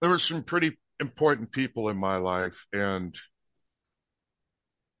there were some pretty important people in my life, and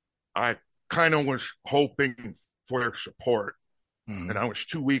I kind of was hoping for their support. And Mhm. I was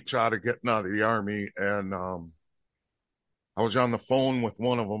 2 weeks out of getting out of the army, and I was on the phone with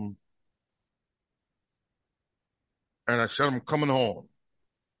one of them, and I said, "I'm coming home.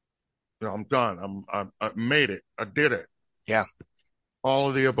 I'm done. I made it. I did it. Yeah. All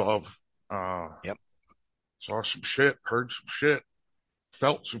of the above. Yep. Saw some shit, heard some shit,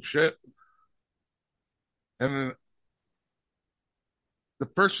 felt some shit." And then the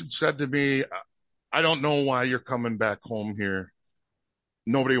person said to me, "I don't know why you're coming back home here.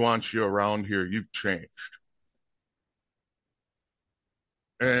 Nobody wants you around here. You've changed."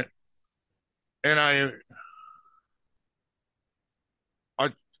 And and I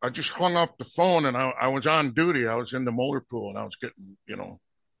I just hung up the phone, and I was on duty. I was in the motor pool, and I was getting,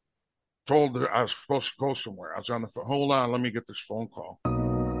 told that I was supposed to go somewhere. I was on the phone. Hold on, let me get this phone call.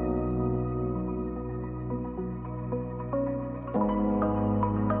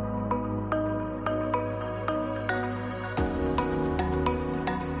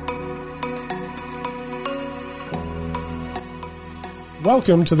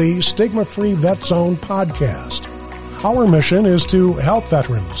 Welcome to the Stigma-Free Vet Zone podcast. Our mission is to help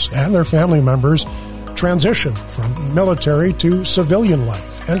veterans and their family members transition from military to civilian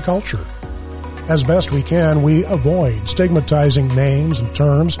life and culture. As best we can, we avoid stigmatizing names and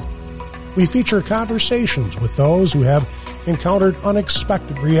terms. We feature conversations with those who have encountered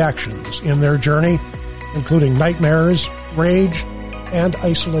unexpected reactions in their journey, including nightmares, rage, and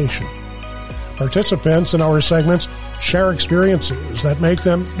isolation. Participants in our segments share experiences that make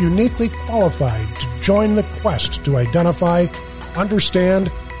them uniquely qualified to join the quest to identify,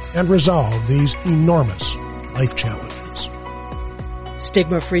 understand, and resolve these enormous life challenges.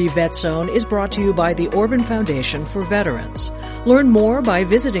 Stigma-Free Vet Zone is brought to you by the Orban Foundation for Veterans. Learn more by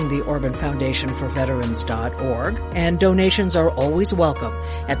visiting the Orban Foundation for Veterans.org, and donations are always welcome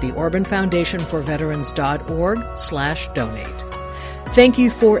at the Orban Foundation for Veterans.org/donate. Thank you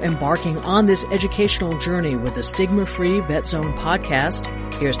for embarking on this educational journey with the Stigma-Free Vet Zone podcast.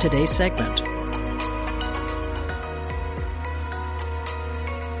 Here's today's segment.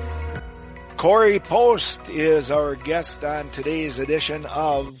 Corey Post is our guest on today's edition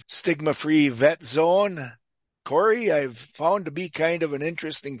of Stigma-Free Vet Zone. Corey, I've found to be kind of an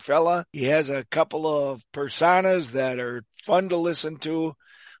interesting fella. He has a couple of personas that are fun to listen to.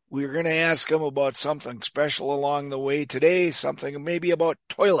 We're going to ask him about something special along the way today, something maybe about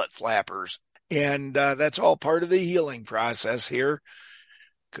toilet flappers. And that's all part of the healing process here.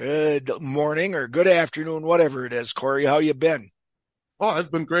 Good morning or good afternoon, whatever it is. Corey, how you been? Oh, I've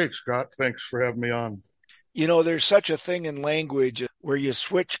been great, Scott. Thanks for having me on. There's such a thing in language where you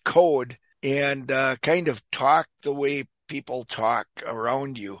switch code and kind of talk the way people talk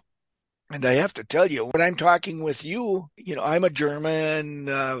around you. And I have to tell you, when I'm talking with you, I'm a German,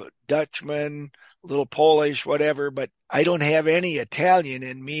 Dutchman, a little Polish, whatever, but I don't have any Italian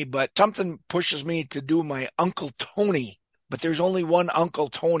in me, but something pushes me to do my Uncle Tony. But there's only one Uncle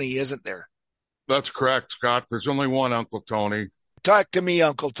Tony, isn't there? That's correct, Scott. There's only one Uncle Tony. Talk to me,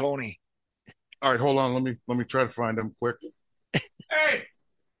 Uncle Tony. All right, hold on. Let me try to find him quick. Hey,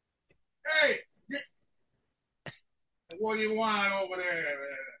 what do you want over there?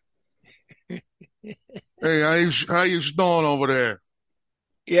 Hey, how you doing over there?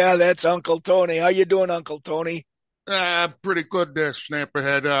 Yeah, that's Uncle Tony. How you doing, Uncle Tony? Pretty good there,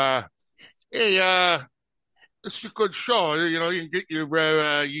 Snapperhead. Hey, it's a good show. You can get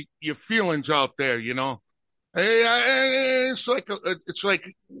your feelings out there. Hey, it's like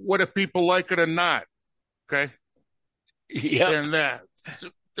whether people like it or not. Okay. Yeah, And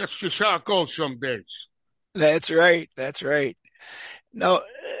that's just how it goes some days. That's right. That's right. Now,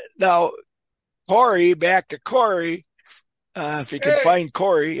 Corey, back to Corey. If you can find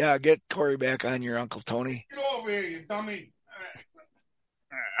Corey, get Corey back on your Uncle Tony. Get over here, you dummy.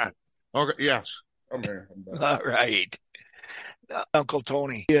 Okay, yes. I'm here. All right. Uncle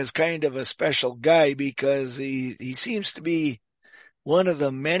Tony is kind of a special guy because he seems to be one of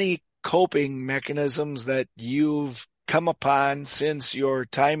the many coping mechanisms that you've come upon since your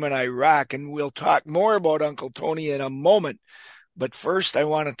time in Iraq. And we'll talk more about Uncle Tony in a moment. But first, I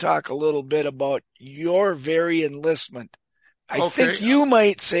want to talk a little bit about your very enlistment. I think you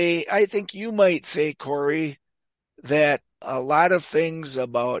might say, Corey, that a lot of things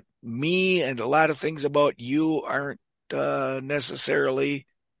about me and a lot of things about you aren't necessarily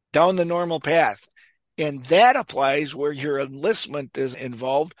down the normal path. And that applies where your enlistment is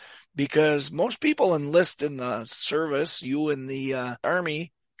involved, because most people enlist in the service, you in the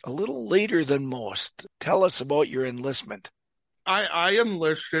Army, a little later than most. Tell us about your enlistment. I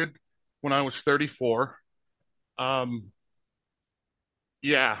enlisted when I was 34.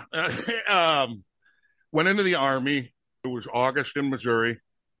 Yeah. Went into the Army. It was August in Missouri,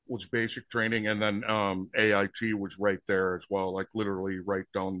 was basic training. And then AIT was right there as well, like literally right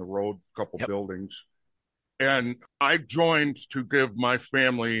down the road, a couple buildings. And I joined to give my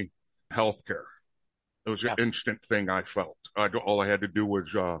family health care. It was an instant thing I felt. All I had to do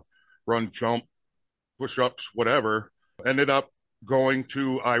was run, jump, push-ups, whatever. Ended up going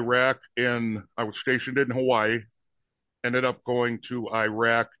to Iraq I was stationed in Hawaii. Ended up going to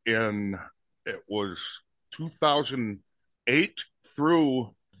Iraq it was 2008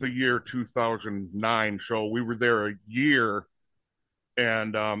 through the year 2009. So we were there a year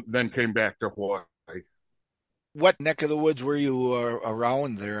and then came back to Hawaii. What neck of the woods were you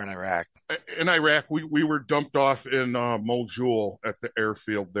around there in Iraq? In Iraq, we were dumped off in Mosul at the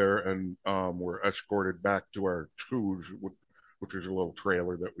airfield there and were escorted back to our Chuj, which is a little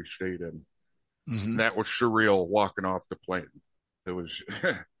trailer that we stayed in. Mm-hmm. And that was surreal walking off the plane. It was,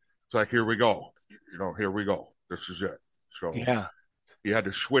 it's like, here we go. Here we go. This is it. So you had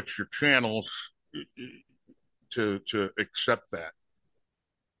to switch your channels to accept that.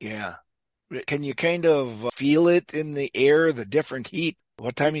 Yeah. Can you kind of feel it in the air, the different heat?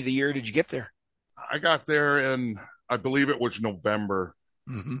 What time of the year did you get there? I got there in, I believe it was November.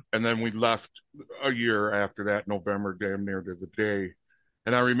 Mm-hmm. And then we left a year after that, November, damn near to the day.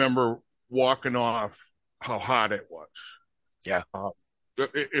 And I remember walking off how hot it was. Yeah.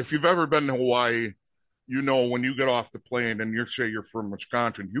 If you've ever been to Hawaii, when you get off the plane and you're from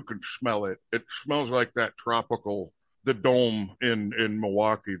Wisconsin, you can smell it. It smells like that tropical, the dome in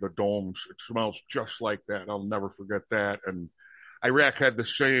Milwaukee, the domes. It smells just like that. I'll never forget that. And Iraq had the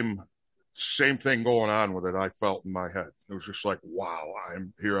same thing going on with it. I felt in my head. It was just like, wow,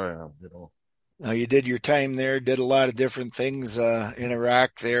 here I am, Now you did your time there, did a lot of different things in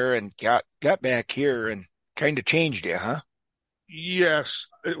Iraq there, and got back here and kind of changed you, huh? Yes,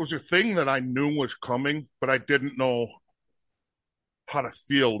 it was a thing that I knew was coming, but I didn't know how to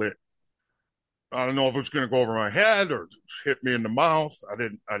feel it. I don't know if it was going to go over my head or just hit me in the mouth. I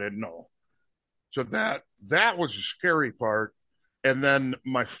didn't know. So that was the scary part. And then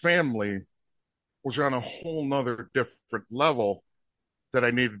my family was on a whole nother different level that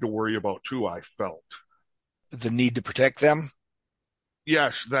I needed to worry about too, I felt. The need to protect them?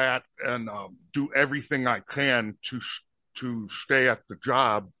 Yes, that, and do everything I can to stay at the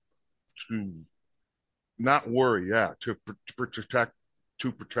job, to not worry, to protect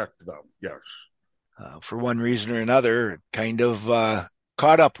them, yes. For one reason or another, it kind of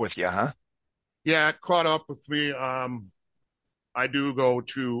caught up with you, huh? Yeah, it caught up with me. I do go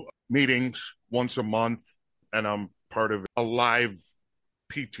to meetings once a month, and I'm part of a live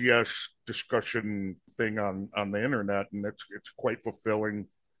PTS discussion thing on the internet, and it's quite fulfilling.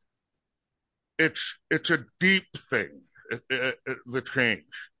 It's a deep thing, the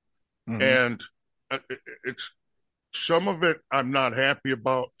change, mm-hmm. And it's some of it I'm not happy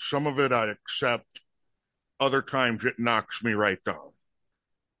about. Some of it I accept. Other times it knocks me right down,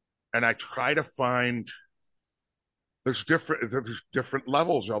 and I try to find. There's different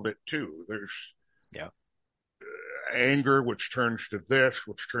levels of it too. There's anger, which turns to this,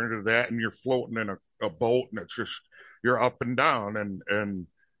 which turns to that, and you're floating in a boat, and it's just you're up and down, and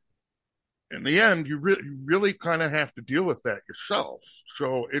in the end, you really kind of have to deal with that yourself.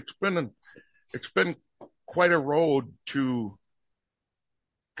 So it's been quite a road to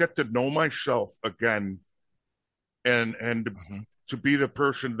get to know myself again, and mm-hmm. to be the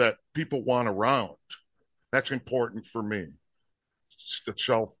person that people want around. That's important for me. It's the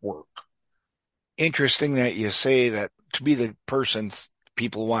self-work. Interesting that you say that, to be the person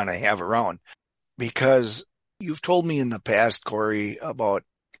people want to have around, because you've told me in the past, Corey, about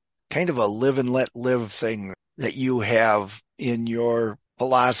kind of a live and let live thing that you have in your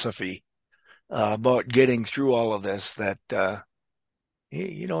philosophy about getting through all of this, that,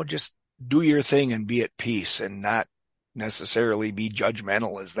 just do your thing and be at peace and not necessarily be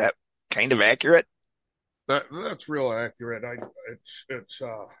judgmental. Is that kind of accurate? That's real accurate. I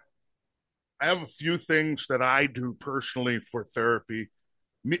have a few things that I do personally for therapy.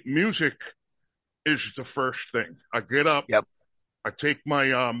 Music is the first thing. I get up. Yep. I take my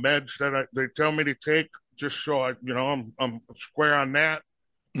meds that they tell me to take, just so I'm square on that.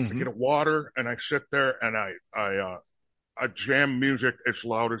 Mm-hmm. I get a water and I sit there and I jam music as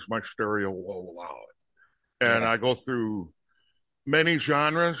loud as my stereo will allow it, and I go through many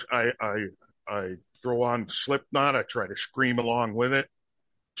genres. I throw on Slipknot. I try to scream along with it.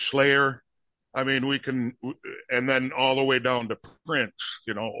 Slayer. I mean, and then all the way down to Prince,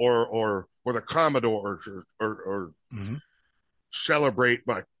 or the Commodores, or mm-hmm. celebrate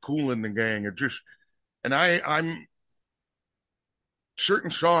by Kool and the Gang. I'm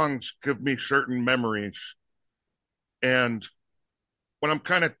certain songs give me certain memories, and when I'm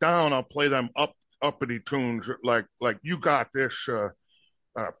kind of down, I'll play them uppity tunes like "You Got This,"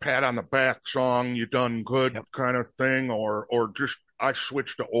 pat on the back song, "You Done Good" kind of thing, or just I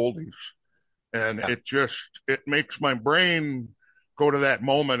switch to oldies, and it makes my brain go to that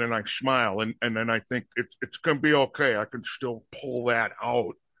moment, and I smile, and then I think it's gonna be okay. I can still pull that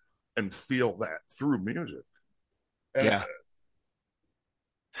out and feel that through music. And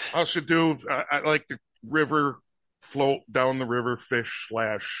I also do. I like the river, float down the river, fish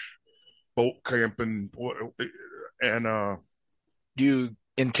 / boat camping, and do you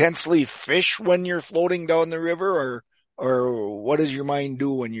intensely fish when you're floating down the river, or what does your mind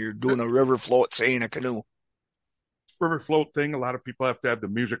do when you're doing a river float, say in a canoe? River float thing. A lot of people have to have the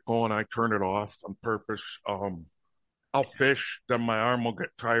music going. I turn it off on purpose. I'll fish, then my arm will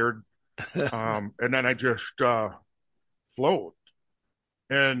get tired, and then I just float.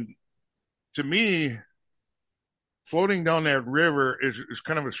 And to me, floating down that river is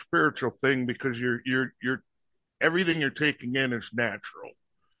kind of a spiritual thing because you're everything you're taking in is natural.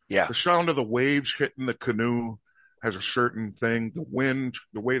 Yeah. The sound of the waves hitting the canoe has a certain thing. The wind,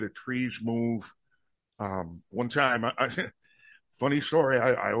 the way the trees move. One time, funny story.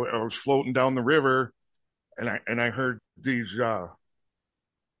 I was floating down the river, and I heard these. I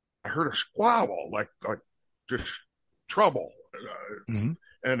heard a squabble, like just trouble.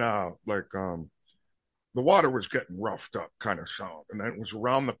 And the water was getting roughed up kind of sound. And it was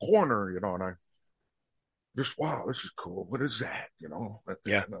around the corner, and I just, wow, this is cool. What is that?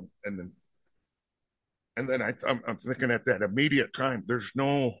 Yeah. And then I'm thinking at that immediate time, there's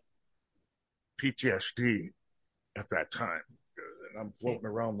no PTSD at that time. And I'm floating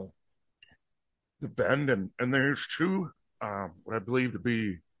around the bend, and there's two, what I believe to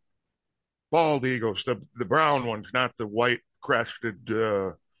be bald eagles, the brown ones, not the white crested,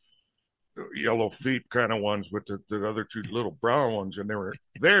 yellow feet kind of ones, with the other two little brown ones. And they were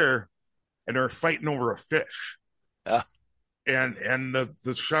there, and they were fighting over a fish. And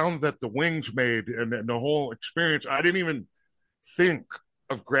the sound that the wings made, and the whole experience, I didn't even think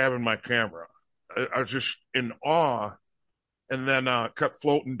of grabbing my camera. I was just in awe, and then kept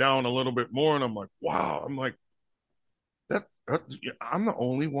floating down a little bit more, and I'm like, wow. I'm like, I'm the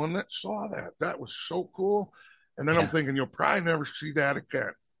only one that saw that. That was so cool. And then I'm thinking, you'll probably never see that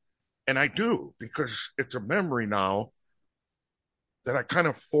again. And I do, because it's a memory now that I kind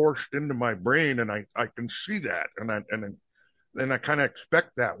of forced into my brain, and I can see that. And I kind of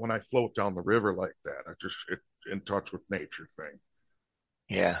expect that when I float down the river like that. It's in touch with nature thing.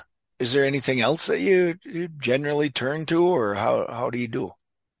 Yeah. Is there anything else that you generally turn to, or how do you do?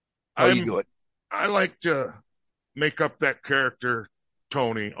 How do you do it? I like to make up that character,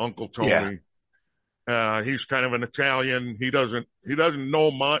 Tony, Uncle Tony. Yeah. He's kind of an Italian. He doesn't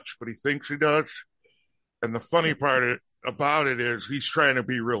know much, but he thinks he does. And the funny part about it is he's trying to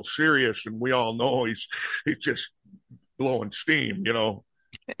be real serious, and we all know he's just blowing steam,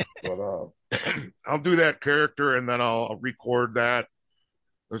 But I'll do that character, and then I'll record that.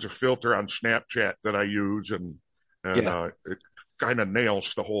 There's a filter on Snapchat that I use, and it kind of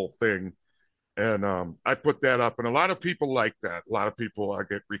nails the whole thing. And I put that up, and a lot of people like that. A lot of people, I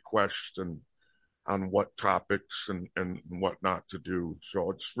get requests on what topics and what not to do.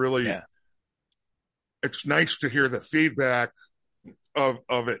 So it's really, it's nice to hear the feedback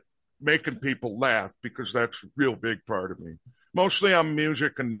of it making people laugh, because that's a real big part of me. Mostly I'm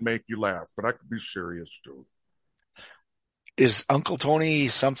music and make you laugh, but I could be serious too. Is Uncle Tony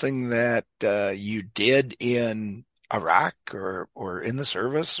something that you did in Iraq or in the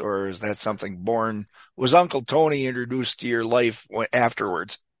service, or is that something born? Was Uncle Tony introduced to your life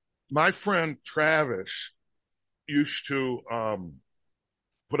afterwards? My friend Travis used to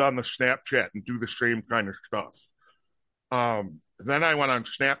put on the Snapchat and do the same kind of stuff. Then I went on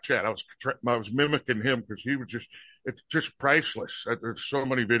Snapchat. I was mimicking him, because it's just priceless. There's so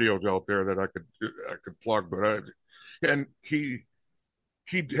many videos out there that I could plug, and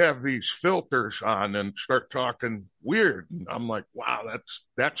he'd have these filters on and start talking weird. And I'm like, wow,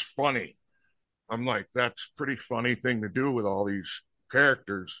 that's funny. I'm like, that's a pretty funny thing to do with all these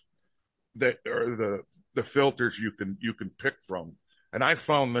characters that are the filters you can pick from. And I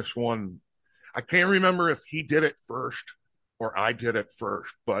found this one. I can't remember if he did it first or I did it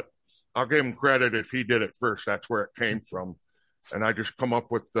first, but I'll give him credit if he did it first. That's where it came from. And I just come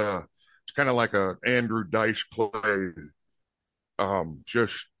up with it's kind of like a Andrew Dice play.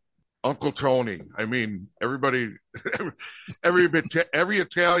 Just Uncle Tony. I mean, everybody, every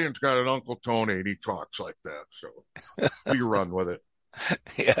Italian's got an Uncle Tony, and he talks like that. So we run with it.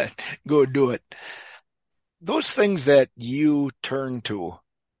 Yeah, go do it. Those things that you turn to,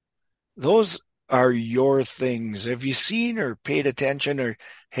 those are your things. Have you seen or paid attention, or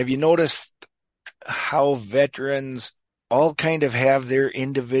have you noticed how veterans all kind of have their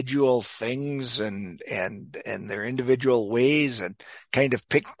individual things and their individual ways, and kind of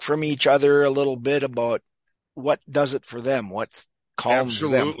pick from each other a little bit about what does it for them, what calms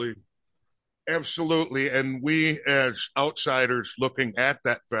them? Absolutely. And we, as outsiders looking at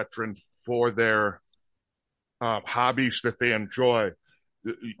that veteran for their hobbies that they enjoy,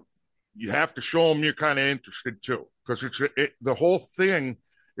 you have to show them you're kind of interested too, because the whole thing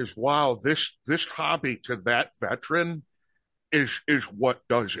is, wow, this hobby to that veteran is what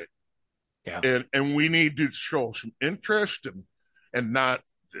does it. Yeah. And we need to show some interest and not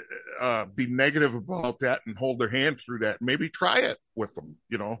be negative about that and hold their hand through that. Maybe try it with them,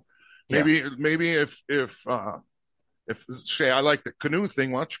 Maybe if say I like the canoe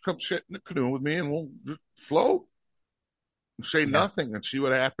thing, why don't you come sit in the canoe with me and we'll just float and say nothing and see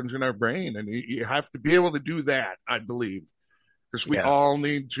what happens in our brain. And you have to be able to do that, I believe, because we all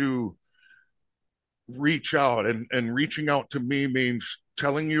need to reach out, and reaching out to me means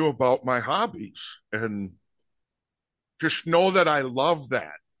telling you about my hobbies, and just know that I love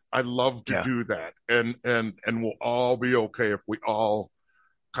that. I love to do that, and we'll all be okay if we all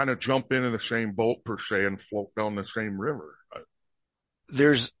kind of jump into the same boat per se and float down the same river.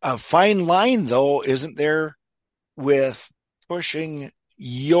 There's a fine line though, isn't there, with pushing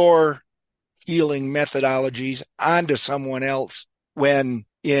your healing methodologies onto someone else, when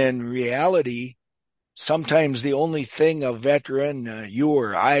in reality, sometimes the only thing a veteran, you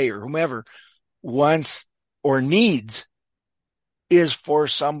or I or whomever, wants or needs is for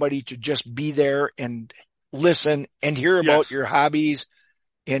somebody to just be there and listen and hear about your hobbies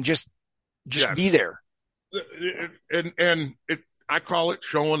and just be there. And I call it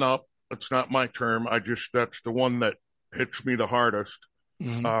showing up. It's not my term. That's the one that hits me the hardest.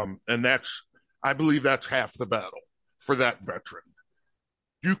 Mm-hmm. And I believe that's half the battle for that veteran.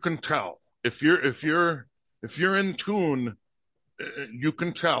 You can tell if you're in tune, you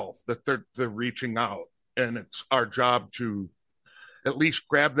can tell that they're reaching out, and it's our job to at least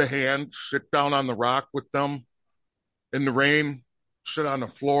grab the hand, sit down on the rock with them in the rain, sit on the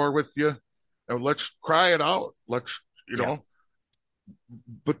floor with you, and let's cry it out. Let's, know,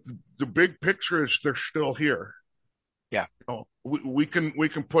 but the big picture is they're still here. Yeah. We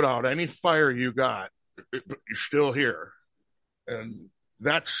can put out any fire you got, but you're still here. And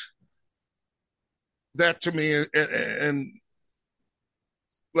that to me, and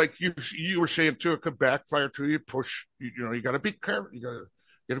like you were saying too, it could backfire to you. Push, you got to be careful. You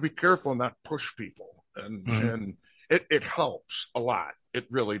got to be careful and not push people, and it helps a lot. It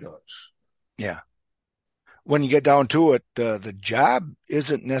really does. Yeah. When you get down to it, the job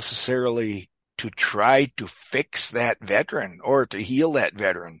isn't necessarily to try to fix that veteran or to heal that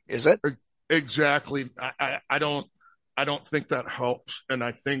veteran, is it? Exactly. I don't think that helps, and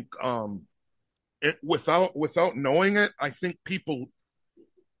I think without knowing it, I think people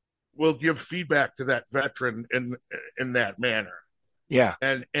will give feedback to that veteran in that manner. Yeah.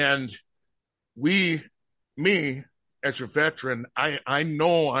 And me as a veteran, I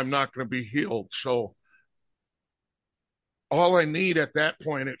know I'm not going to be healed. So all I need at that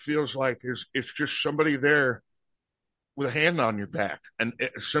point, it feels like, is it's just somebody there with a hand on your back, and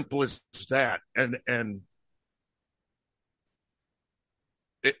as simple as that. And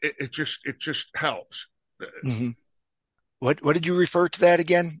it just helps. Mm-hmm. What did you refer to that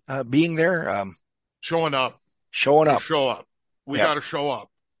again? Being there? Showing up. Showing up. Show up. We got to show up.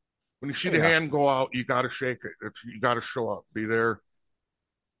 When you see the hand go out, you got to shake it. You got to show up. Be there.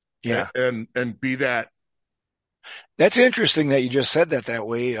 Yeah. And be that. That's interesting that you just said that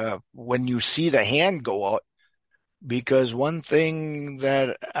way. When you see the hand go out, because one thing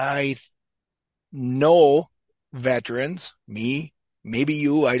that I know veterans, me, maybe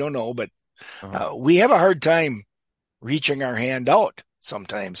you, I don't know, but we have a hard time reaching our hand out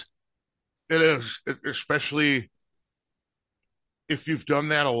sometimes. It is, especially if you've done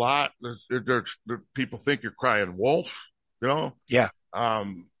that a lot. There's people think you're crying wolf, Yeah.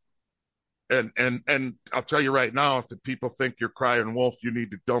 And I'll tell you right now, if the people think you're crying wolf, you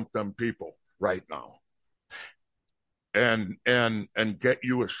need to dump them people right now. And get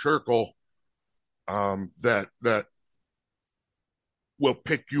you a circle that will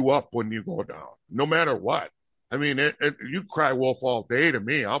pick you up when you go down, no matter what. I mean, you cry wolf all day to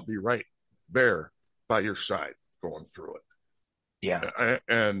me, I'll be right there by your side going through it. Yeah.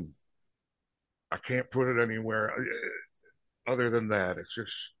 And I can't put it anywhere other than that. It's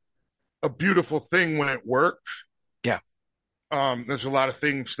just a beautiful thing when it works. Yeah. There's a lot of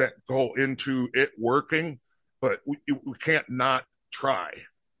things that go into it working, but we can't not try.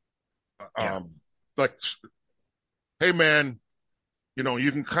 Like, hey man, you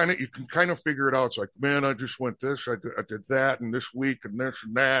can kind of figure it out. It's like, man, I just went this, I did that, and this week, and this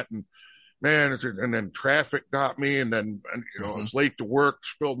and that, and man, and then traffic got me, and then I was late to work,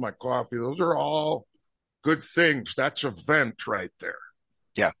 spilled my coffee. Those are all good things. That's a vent right there.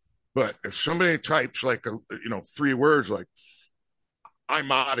 Yeah. But if somebody types like 3 words like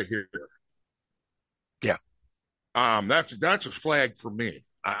 "I'm out of here," yeah, that's a flag for me.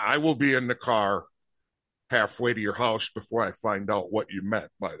 I will be in the car halfway to your house before I find out what you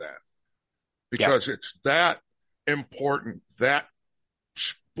meant by that, because it's that important, that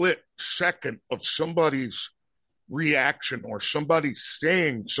split second of somebody's reaction or somebody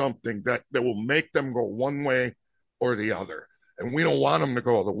saying something that will make them go one way or the other. And we don't want them to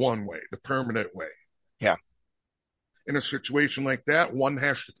go the one way, the permanent way. Yeah. In a situation like that, one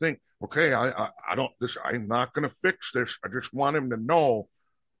has to think, okay, I'm not going to fix this. I just want him to know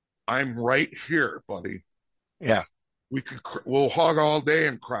I'm right here, buddy. Yeah. We'll hug all day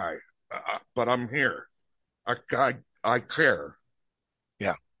and cry, but I'm here. I care.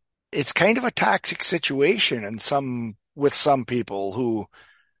 Yeah. It's kind of a toxic situation with some people who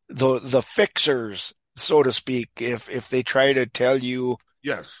the fixers, so to speak, if they try to tell you,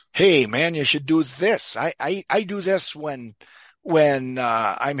 yes, hey man, you should do this. I do this when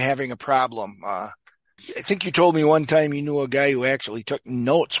I'm having a problem. I think you told me one time you knew a guy who actually took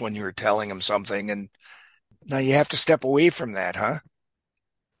notes when you were telling him something, and now you have to step away from that, huh?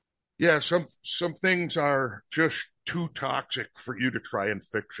 Yeah, some things are just too toxic for you to try and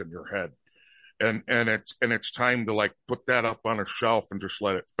fix in your head. And it's time to like put that up on a shelf and just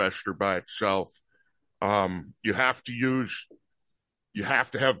let it fester by itself. You have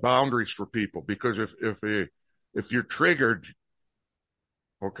to have boundaries for people, because if you're triggered,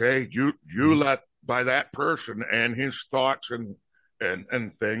 okay, you let by that person and his thoughts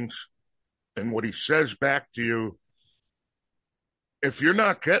and things and what he says back to you. If you're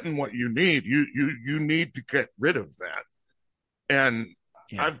not getting what you need, you need to get rid of that. And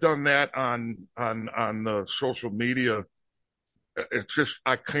I've done that on the social media. It's just,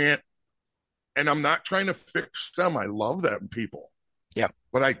 I can't, and I'm not trying to fix them. I love them people. Yeah.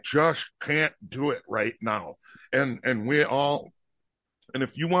 But I just can't do it right now. And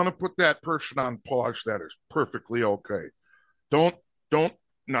if you want to put that person on pause, that is perfectly okay. Don't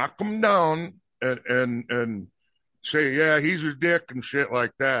knock them down and say, yeah, he's a dick and shit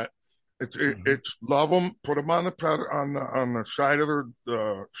like that. It's love them, put them on the side of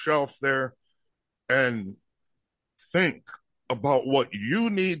the shelf there, and think about what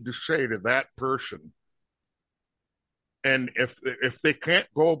you need to say to that person. And if they can't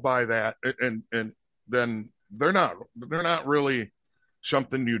go by that, and then they're not really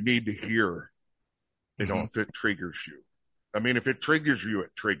something you need to hear. If it triggers you. I mean, if it triggers you,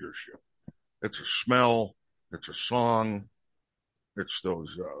 it triggers you. It's a smell. It's a song. It's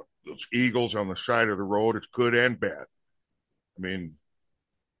those eagles on the side of the road. It's good and bad. I mean,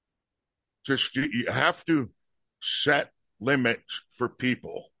 just you have to set limits for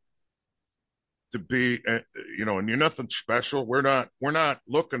people to be, and you're nothing special. We're not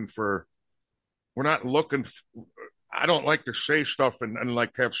looking for. I don't like to say stuff and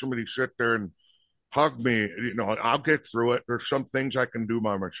like have somebody sit there and hug me. I'll get through it. There's some things I can do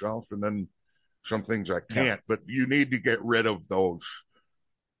by myself, and then some things I can't. Yeah. But you need to get rid of those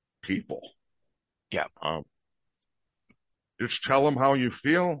people. Yeah. Just tell them how you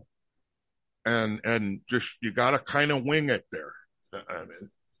feel, and just you got to kind of wing it there. I mean,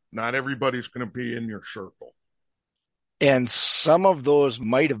 not everybody's going to be in your circle. And some of those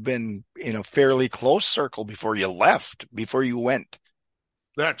might have been in a fairly close circle before you went.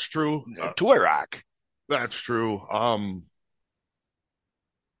 That's true. To Iraq. That's true.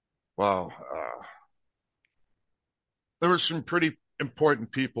 Wow. There were some pretty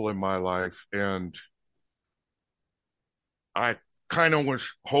important people in my life, and I kind of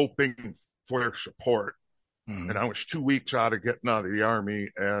was hoping for their support. And I was 2 weeks out of getting out of the Army,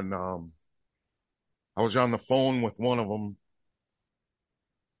 and I was on the phone with one of them,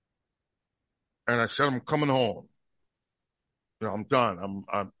 and I said, I'm coming home. I'm done.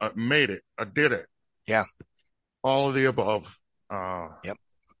 I made it. I did it. Yeah. All of the above. Yep.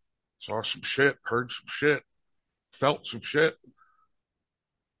 Saw some shit, heard some shit, felt some shit.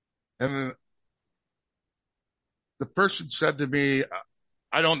 And then the person said to me,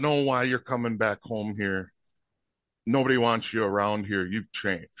 I don't know why you're coming back home here. Nobody wants you around here. You've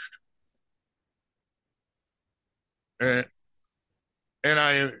changed. and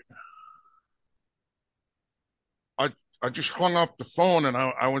I just hung up the phone, and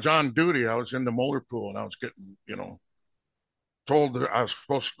I was on duty. I was in the motor pool, and I was getting, told that I was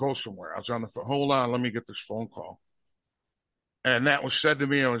supposed to go somewhere. I was on the phone. Hold on, let me get this phone call. And that was said to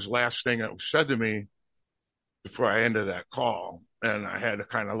me. It was the last thing that was said to me before I ended that call. And I had to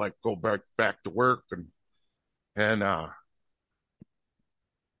kind of like go back to work and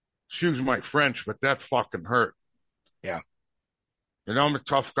excuse my French, but that fucking hurt. Yeah. I'm a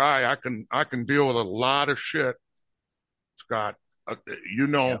tough guy. I can deal with a lot of shit, Scott.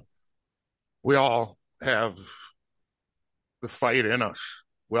 Yeah. We all have the fight in us.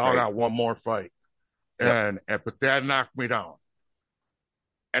 We all got one more fight. But that knocked me down.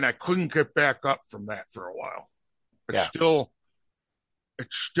 And I couldn't get back up from that for a while.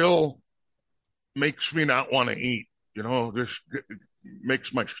 It still makes me not want to eat. This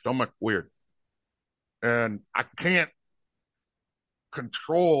makes my stomach weird. And I can't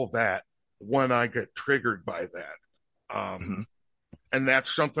control that when I get triggered by that. And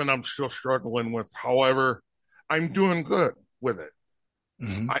that's something I'm still struggling with. However, I'm doing good with it.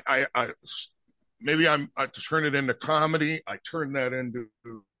 I maybe I turn it into comedy. I turn that into,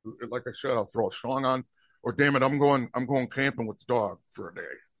 like I said, I'll throw a song on, or damn it, I'm going camping with the dog for a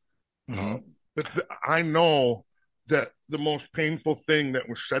day. But I know that the most painful thing that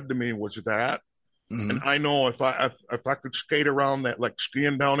was said to me was that. And I know if I could skate around that, like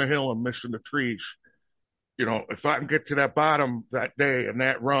skiing down a hill and missing the trees, if I can get to that bottom that day and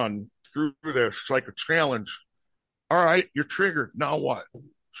that run through this, it's like a challenge. All right, you're triggered. Now what?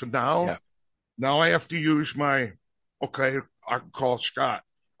 So now I have to use I can call Scott.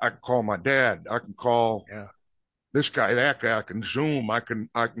 I can call my dad. I can call this guy, that guy. I can Zoom. I can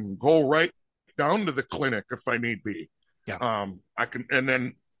go right down to the clinic if I need be. I can, and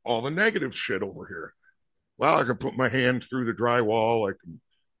then all the negative shit over here. Well, I can put my hand through the drywall. I can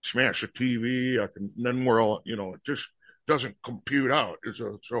smash a TV. And then we're all, it just doesn't compute out.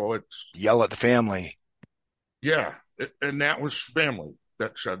 So it's yell at the family. Yeah. And that was family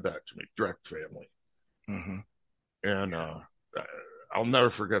that said that to me, direct family. And, I'll never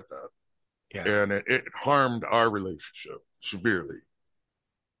forget that. Yeah. And it harmed our relationship severely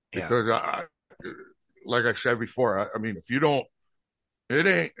because like I said before, I mean, if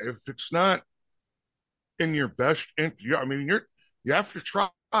it's not in your best interest, I mean, you have to try.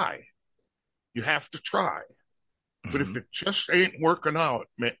 You have to try. But if it just ain't working out,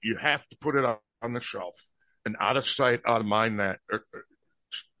 man, you have to put it on the shelf and out of sight, out of mind, that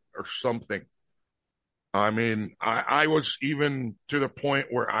or something. I mean, I was even to the point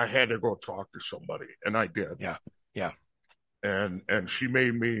where I had to go talk to somebody, and I did. Yeah. And she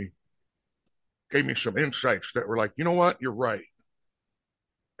gave me some insights that were like, you know what, you're right.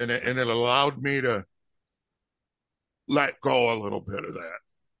 And it allowed me to let go a little bit of that.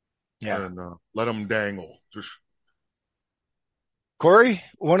 Yeah. And let them dangle. Just Corey,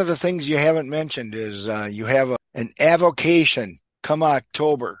 one of the things you haven't mentioned is you have an avocation come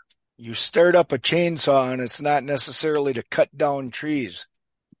October. You start up a chainsaw, and it's not necessarily to cut down trees.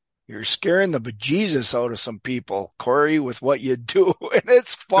 You're scaring the bejesus out of some people, Corey, with what you do, and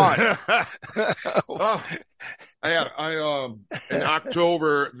it's fun. In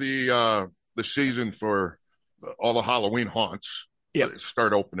October, the season for all the Halloween haunts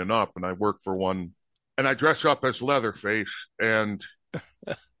start opening up, and I work for one, and I dress up as Leatherface, and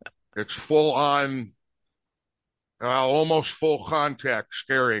it's full on. Almost full contact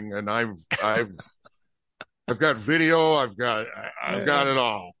scaring, and I've got video, I've got it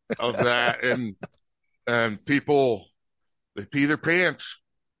all of that, and people, they pee their pants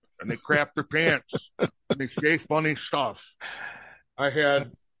and they crap their pants and they say funny stuff. I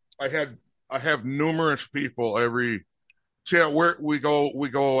have numerous people we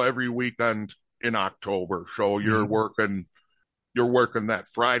go every weekend in October. So you're working that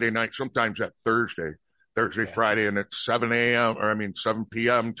Friday night, sometimes that Thursday, Friday, and it's 7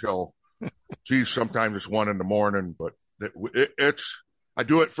 p.m. till, sometimes it's 1 a.m. But I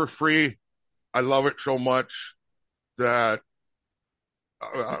do it for free. I love it so much that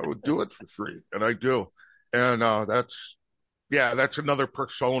I would do it for free, and I do. And that's another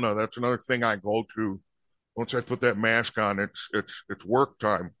persona. That's another thing I go to. Once I put that mask on, it's work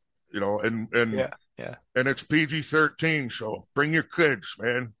time, and it's PG-13. So bring your kids,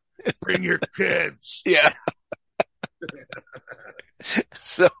 man. Bring your kids. Yeah.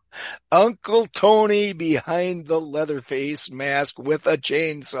 So Uncle Tony behind the Leatherface mask with a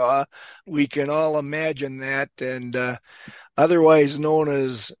chainsaw. We can all imagine that. And otherwise known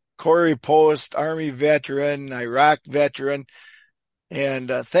as Corey Post, Army veteran, Iraq veteran.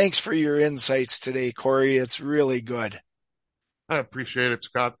 And thanks for your insights today, Corey. It's really good. I appreciate it,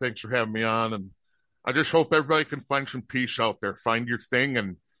 Scott. Thanks for having me on. And I just hope everybody can find some peace out there. Find your thing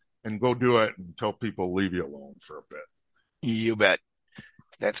and go do it until people leave you alone for a bit. You bet.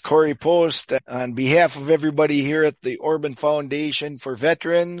 That's Corey Post. On behalf of everybody here at the Orban Foundation for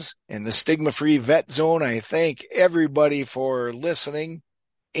Veterans and the Stigma-Free Vet Zone, I thank everybody for listening.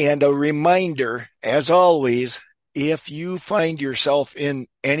 And a reminder, as always, if you find yourself in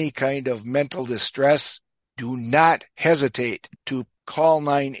any kind of mental distress, do not hesitate to call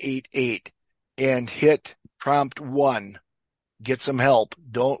 988 and hit prompt 1. Get some help.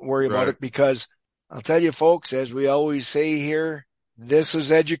 Don't worry about it, because I'll tell you, folks, as we always say here, this is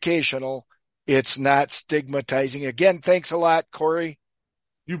educational. It's not stigmatizing. Again, thanks a lot, Corey.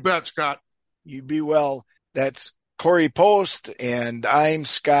 You bet, Scott. You be well. That's Corey Post, and I'm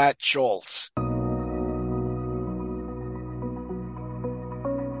Scott Schultz.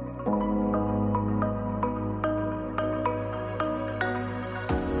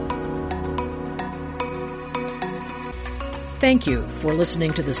 Thank you for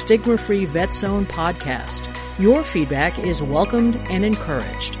listening to the Stigma-Free Vet Zone podcast. Your feedback is welcomed and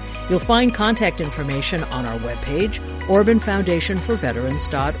encouraged. You'll find contact information on our webpage,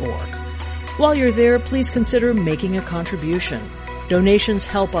 OrbanFoundationForVeterans.org. While you're there, please consider making a contribution. Donations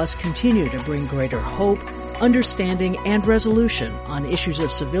help us continue to bring greater hope, understanding, and resolution on issues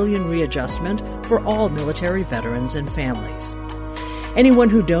of civilian readjustment for all military veterans and families. Anyone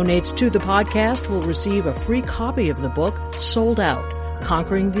who donates to the podcast will receive a free copy of the book, Sold Out,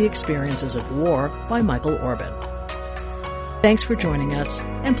 Conquering the Experiences of War by Michael Orban. Thanks for joining us,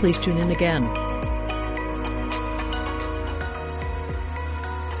 and please tune in again.